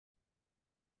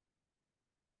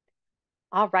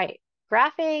All right,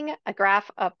 graphing a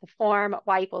graph of the form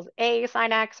y equals a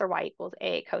sine x or y equals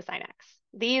a cosine x.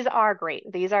 These are great.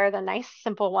 These are the nice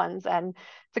simple ones, and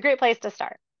it's a great place to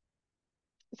start.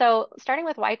 So starting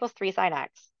with y equals 3 sine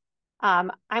x,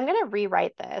 I'm going to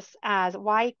rewrite this as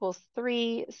y equals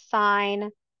 3 sine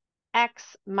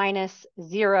x minus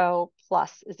 0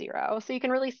 plus 0. So you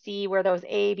can really see where those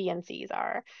a, b, and c's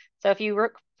are. So if you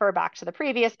refer back to the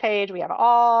previous page, we have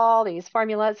all these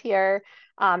formulas here,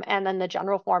 and then the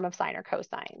general form of sine or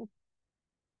cosine.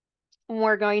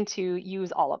 We're going to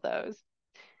use all of those.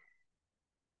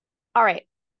 All right.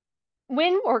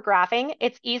 When we're graphing,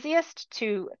 it's easiest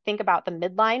to think about the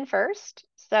midline first.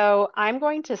 So I'm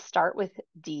going to start with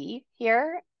D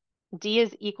here. D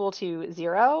is equal to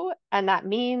 0, and that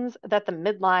means that the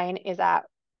midline is at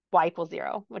y equals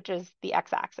 0, which is the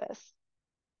x-axis.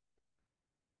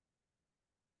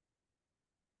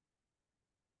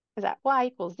 Is at y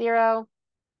equals 0.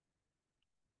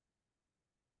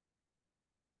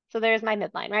 So there's my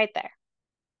midline right there.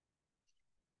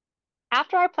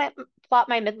 After I plot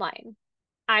my midline,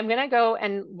 I'm going to go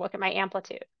and look at my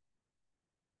amplitude.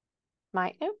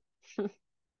 My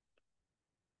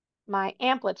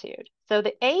amplitude. So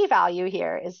the A value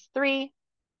here is 3,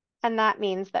 and that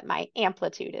means that my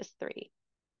amplitude is 3.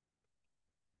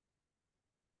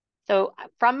 So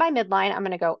from my midline, I'm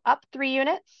going to go up 3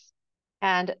 units,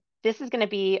 and this is going to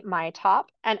be my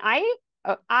top. And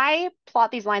I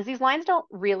plot these lines. These lines don't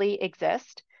really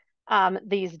exist.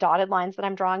 These dotted lines that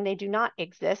I'm drawing, they do not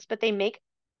exist, but they make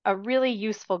a really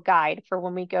useful guide for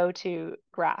when we go to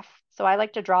graph. So I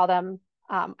like to draw them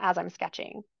as I'm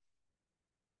sketching.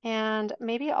 And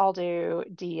maybe I'll do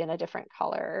D in a different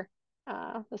color,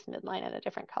 this midline in a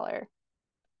different color.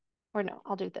 Or no,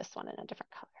 I'll do this one in a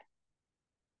different color.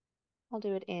 I'll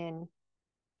do it in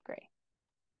gray.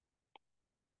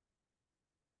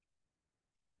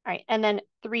 All right, and then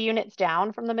 3 units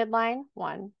down from the midline,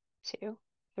 1, 2,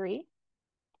 3.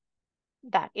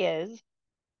 That is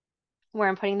where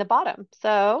I'm putting the bottom.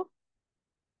 So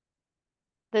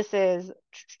this is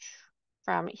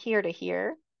from here to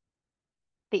here,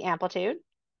 the amplitude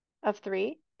of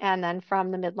 3, and then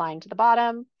from the midline to the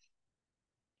bottom,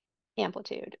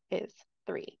 amplitude is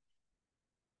 3.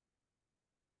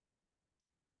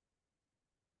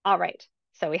 All right,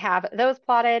 so we have those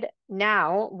plotted.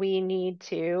 Now we need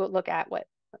to look at what,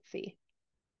 let's see,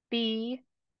 B.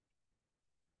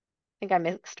 I think I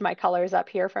mixed my colors up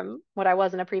here from what I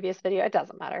was in a previous video. It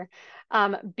doesn't matter.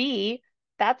 B,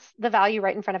 that's the value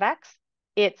right in front of X.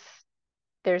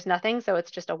 There's nothing, so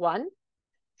it's just a 1.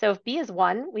 So if B is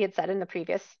 1, we had said in the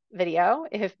previous video,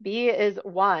 if B is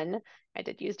 1, I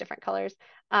did use different colors,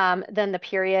 then the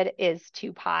period is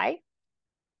 2 pi.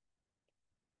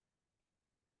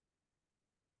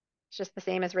 It's just the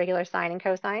same as regular sine and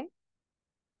cosine.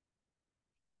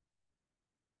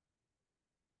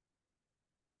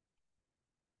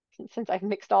 Since I've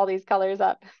mixed all these colors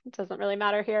up, it doesn't really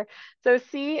matter here. So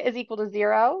C is equal to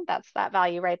 0. That's that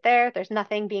value right there. There's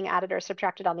nothing being added or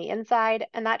subtracted on the inside,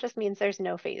 and that just means there's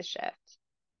no phase shift.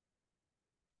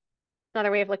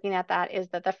 Another way of looking at that is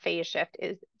that the phase shift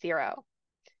is 0.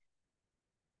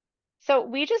 So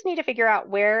we just need to figure out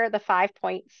where the 5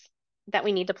 points that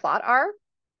we need to plot are.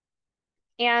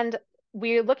 And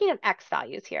we're looking at X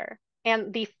values here.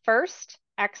 And the first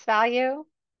X value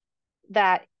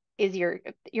that is your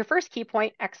first key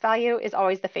point, X value, is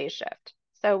always the phase shift.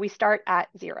 So we start at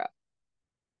 0.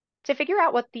 To figure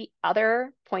out what the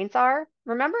other points are,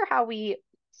 remember how we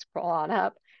scroll on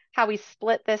up, how we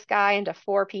split this guy into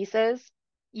 4 pieces?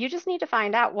 You just need to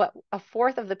find out what a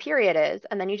fourth of the period is,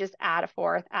 and then you just add a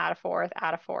fourth, add a fourth,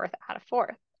 add a fourth, add a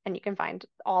fourth, and you can find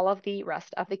all of the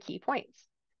rest of the key points.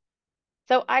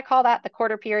 So I call that the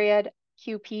quarter period,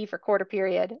 QP for quarter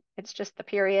period. It's just the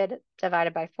period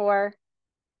divided by 4.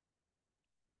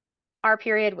 Our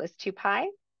period was 2 pi.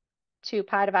 2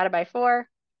 pi divided by 4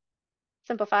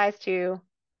 simplifies to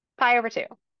pi over 2.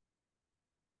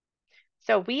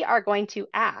 So we are going to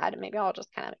add, maybe I'll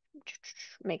just kind of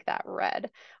make that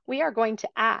red. We are going to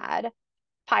add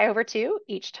pi over 2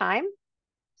 each time.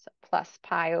 So plus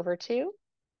pi over 2.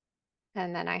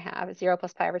 And then I have 0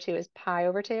 plus pi over 2 is pi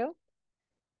over 2.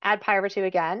 Add pi over 2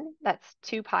 again. That's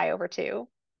 2 pi over 2.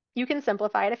 You can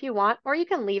simplify it if you want, or you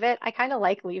can leave it. I kind of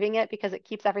like leaving it because it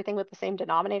keeps everything with the same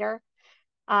denominator.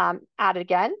 Add it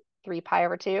again, 3 pi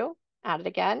over 2. Add it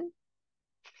again,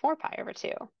 4 pi over 2.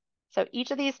 So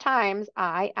each of these times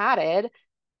I added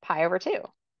pi over 2.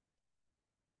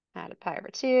 Added pi over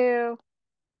 2,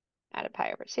 added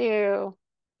pi over 2,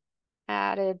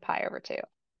 added pi over 2.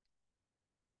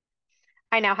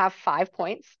 I now have 5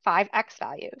 points, 5 x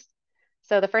values.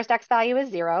 So the first x value is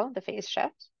 0, the phase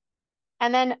shift.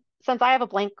 And then since I have a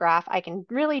blank graph, I can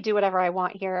really do whatever I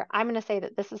want here. I'm going to say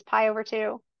that this is pi over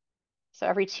 2. So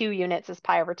every 2 units is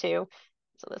pi over 2.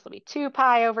 So this will be 2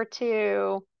 pi over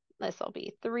 2. This will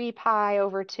be 3 pi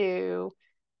over 2.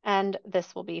 And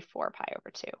this will be 4 pi over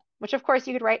 2, which of course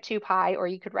you could write 2 pi or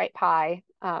you could write pi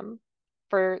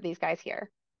for these guys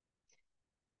here.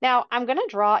 Now I'm going to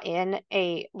draw in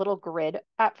a little grid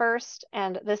at first,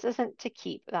 and this isn't to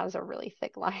keep. That was a really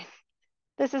thick line.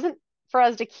 This isn't for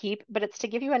us to keep, but it's to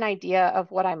give you an idea of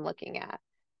what I'm looking at.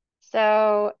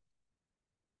 So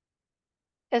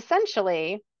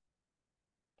essentially,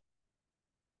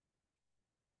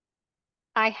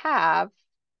 I have,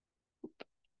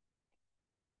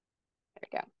 there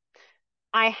we go.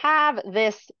 I have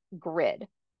this grid,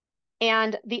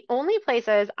 and the only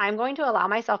places I'm going to allow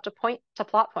myself to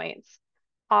plot points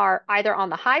are either on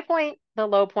the high point, the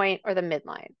low point, or the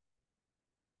midline.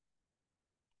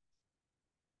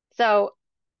 So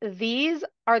these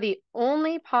are the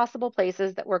only possible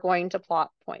places that we're going to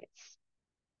plot points.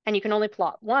 And you can only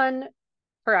plot one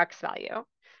per x value.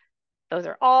 Those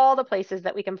are all the places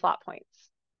that we can plot points.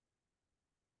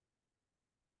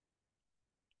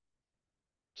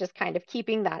 Just kind of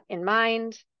keeping that in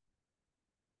mind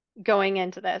going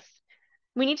into this.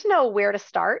 We need to know where to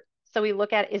start. So we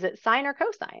look at, is it sine or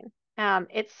cosine?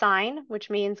 It's sine, which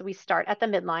means we start at the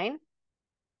midline.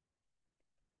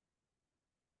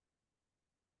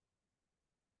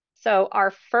 So our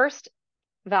first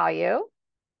value,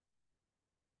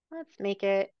 let's make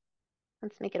it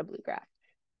a blue graph.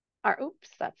 Oops,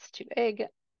 that's too big,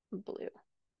 blue.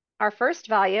 Our first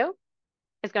value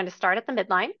is going to start at the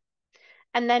midline.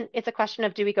 And then it's a question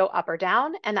of, do we go up or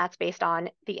down? And that's based on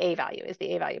the A value. Is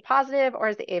the A value positive or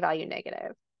is the A value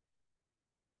negative?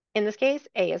 In this case,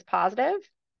 A is positive.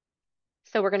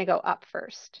 So we're going to go up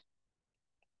first.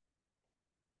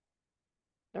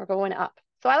 We're going up.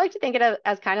 So I like to think of it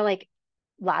as kind of like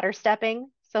ladder stepping.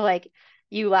 So like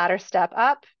you ladder step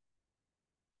up.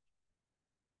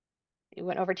 You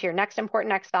went over to your next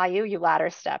important x value, you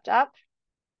ladder stepped up.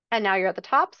 And now you're at the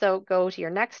top, so go to your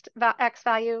next x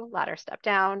value, ladder step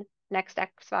down, next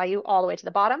x value all the way to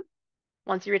the bottom.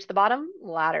 Once you reach the bottom,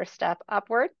 ladder step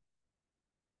upward.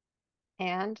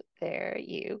 And there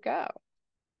you go.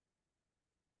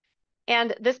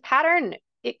 And this pattern,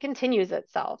 it continues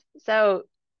itself. So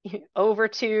go over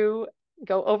 2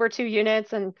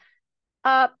 units and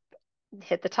up,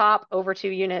 hit the top, over 2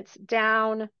 units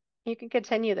down. You can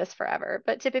continue this forever.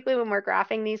 But typically when we're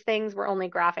graphing these things, we're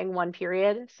only graphing one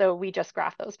period. So we just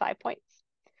graph those 5 points.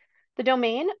 The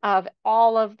domain of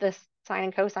all of the sine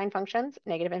and cosine functions,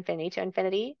 negative infinity to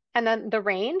infinity. And then the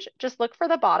range, just look for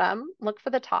the bottom, look for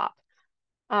the top.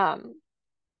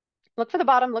 Look for the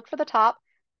bottom, look for the top,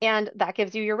 and that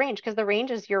gives you your range because the range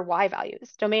is your y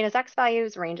values. Domain is x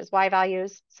values, range is y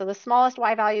values. So the smallest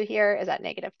y value here is at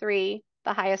 -3.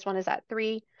 The highest one is at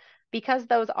 3. Because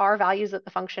those are values that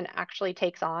the function actually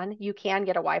takes on, you can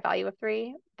get a y value of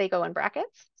 3. They go in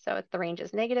brackets. So the range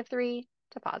is -3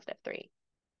 to +3.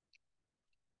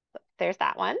 So there's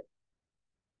that one.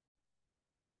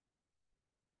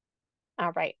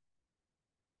 All right.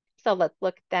 So let's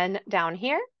look then down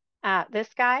here at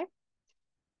this guy.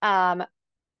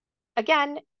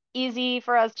 Again, easy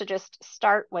for us to just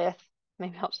start with,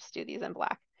 maybe I'll just do these in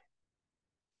black.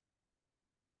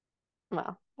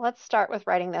 Well, let's start with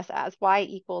writing this as y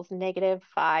equals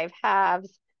 -5/2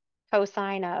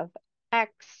 cosine of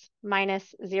x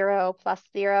minus 0 plus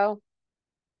 0.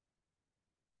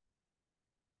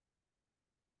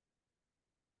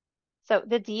 So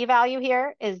the d value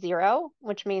here is 0,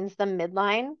 which means the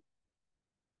midline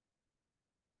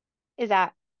is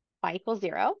at y equals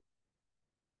 0.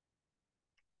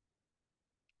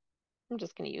 I'm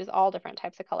just going to use all different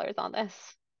types of colors on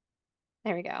this.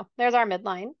 There we go. There's our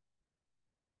midline.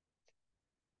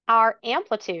 Our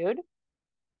amplitude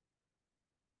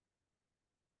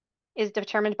is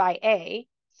determined by A.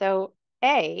 So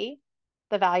A,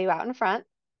 the value out in front,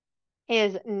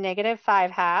 is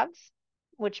 -5/2,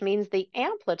 which means the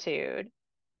amplitude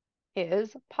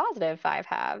is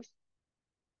 +5/2,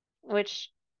 which,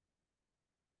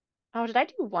 oh, did I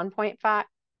do 1.5?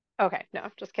 Okay, no,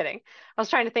 just kidding. I was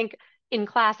trying to think in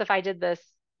class if I did this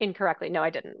incorrectly. No,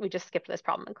 I didn't. We just skipped this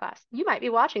problem in class. You might be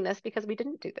watching this because we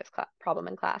didn't do this problem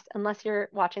in class, unless you're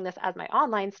watching this as my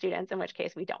online students, in which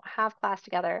case we don't have class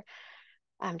together.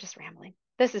 I'm just rambling.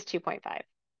 This is 2.5.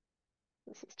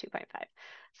 This is 2.5.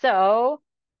 So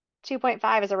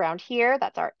 2.5 is around here.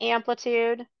 That's our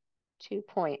amplitude.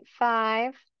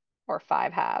 2.5, or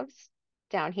 5/2.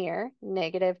 Down here,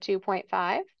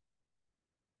 -2.5.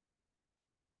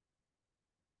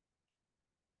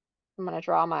 I'm going to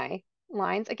draw my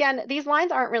lines. Again, these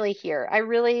lines aren't really here. I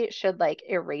really should like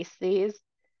erase these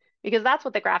because that's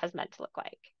what the graph is meant to look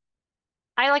like.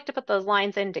 I like to put those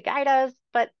lines in to guide us,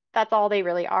 but that's all they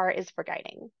really are, is for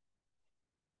guiding.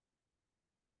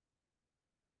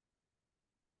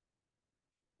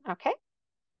 Okay.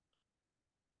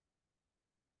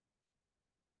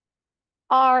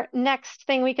 Our next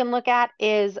thing we can look at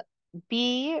is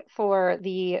B for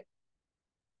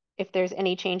if there's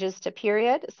any changes to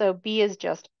period. So B is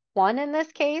just 1 in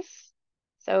this case.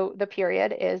 So the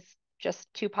period is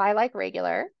just 2 pi like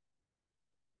regular.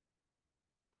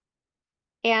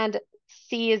 And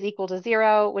C is equal to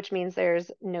 0, which means there's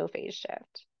no phase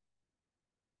shift.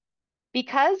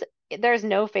 Because there's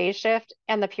no phase shift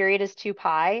and the period is 2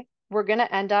 pi, we're going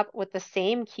to end up with the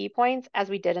same key points as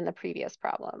we did in the previous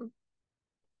problem.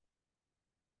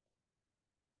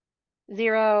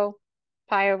 0,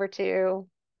 pi over 2.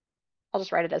 I'll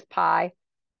just write it as pi.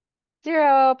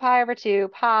 0, pi over 2,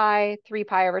 pi, 3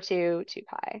 pi over 2, 2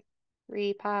 pi.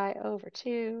 3 pi over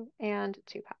 2, and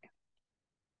 2 pi.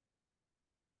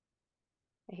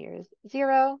 Here's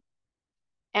 0.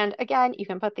 And again, you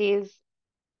can put these,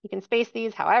 you can space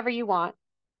these however you want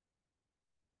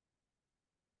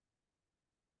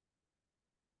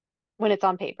when it's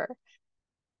on paper.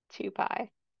 2 pi.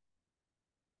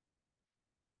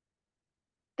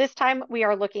 This time we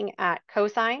are looking at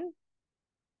cosine.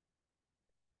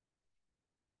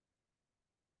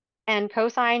 And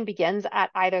cosine begins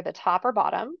at either the top or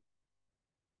bottom.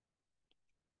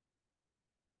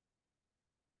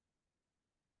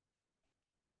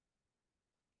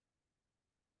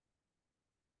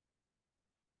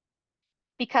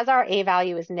 Because our A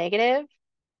value is negative,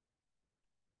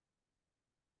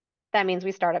 that means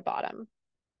we start at bottom.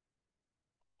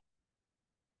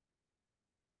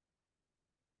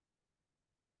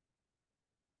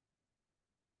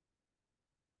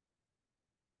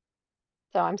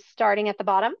 So I'm starting at the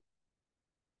bottom,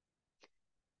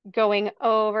 going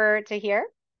over to here,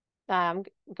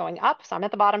 going up. So I'm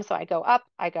at the bottom, so I go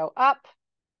up,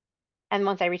 and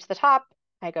once I reach the top,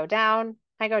 I go down,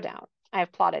 I go down.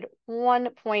 I've plotted 1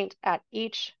 point at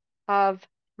each of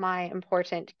my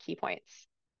important key points.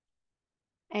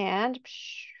 And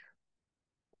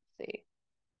let's see.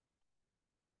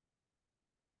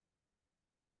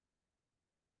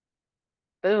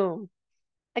 Boom.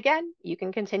 Again, you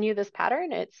can continue this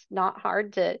pattern. It's not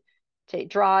hard to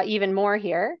draw even more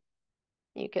here.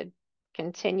 You could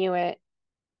continue it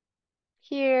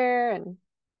here and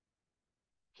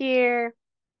here.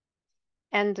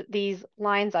 And these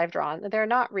lines I've drawn, they're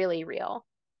not really real.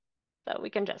 So we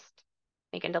can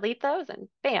delete those and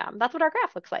bam, that's what our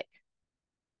graph looks like.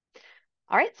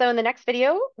 All right, so in the next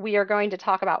video, we are going to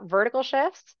talk about vertical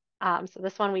shifts. So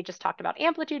this one, we just talked about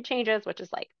amplitude changes, which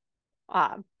is like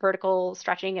vertical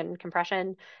stretching and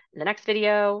compression. In the next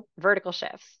video, vertical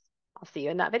shifts. I'll see you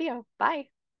in that video. Bye.